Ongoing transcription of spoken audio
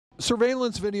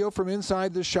Surveillance video from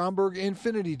inside the Schaumburg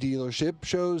Infiniti dealership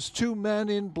shows two men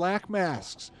in black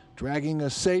masks dragging a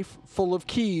safe full of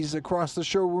keys across the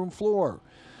showroom floor.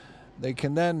 They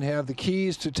can then have the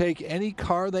keys to take any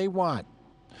car they want.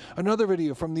 Another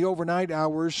video from the overnight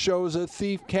hours shows a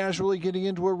thief casually getting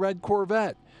into a red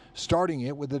Corvette, starting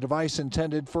it with a device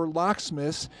intended for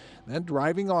locksmiths, then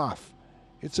driving off.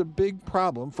 It's a big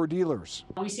problem for dealers.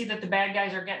 We see that the bad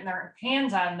guys are getting their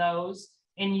hands on those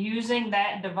and using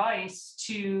that device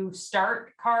to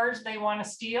start cars they want to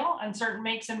steal on certain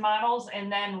makes and models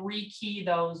and then rekey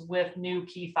those with new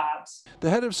key fobs. The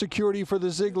head of security for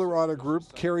the Ziegler Auto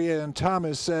Group, Carrie Ann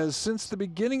Thomas, says since the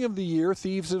beginning of the year,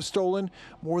 thieves have stolen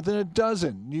more than a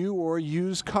dozen new or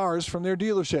used cars from their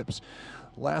dealerships.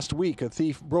 Last week, a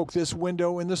thief broke this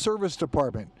window in the service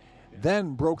department,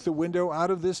 then broke the window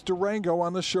out of this Durango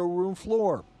on the showroom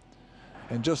floor.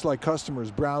 And just like customers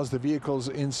browse the vehicles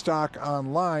in stock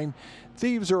online,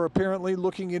 thieves are apparently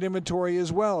looking at inventory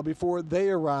as well before they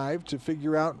arrive to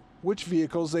figure out which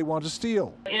vehicles they want to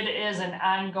steal. It is an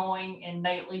ongoing and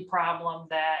nightly problem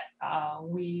that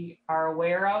we are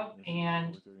aware of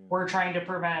and we're trying to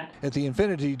prevent. At the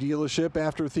Infiniti dealership,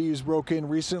 after thieves broke in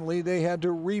recently, they had to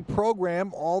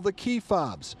reprogram all the key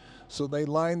fobs. So they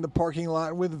lined the parking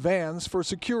lot with vans for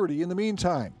security in the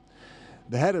meantime.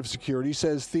 The head of security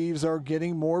says thieves are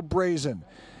getting more brazen.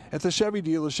 At the Chevy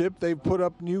dealership, they've put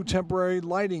up new temporary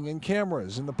lighting and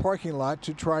cameras in the parking lot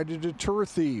to try to deter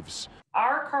thieves.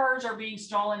 Our cars are being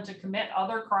stolen to commit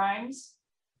other crimes,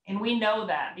 and we know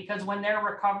that because when they're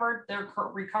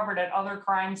recovered at other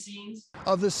crime scenes.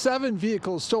 Of the 7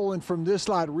 vehicles stolen from this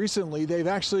lot recently, they've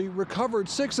actually recovered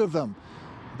 6 of them,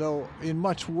 though in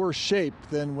much worse shape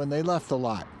than when they left the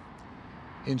lot.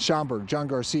 In Schaumburg, John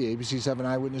Garcia, ABC7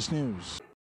 Eyewitness News.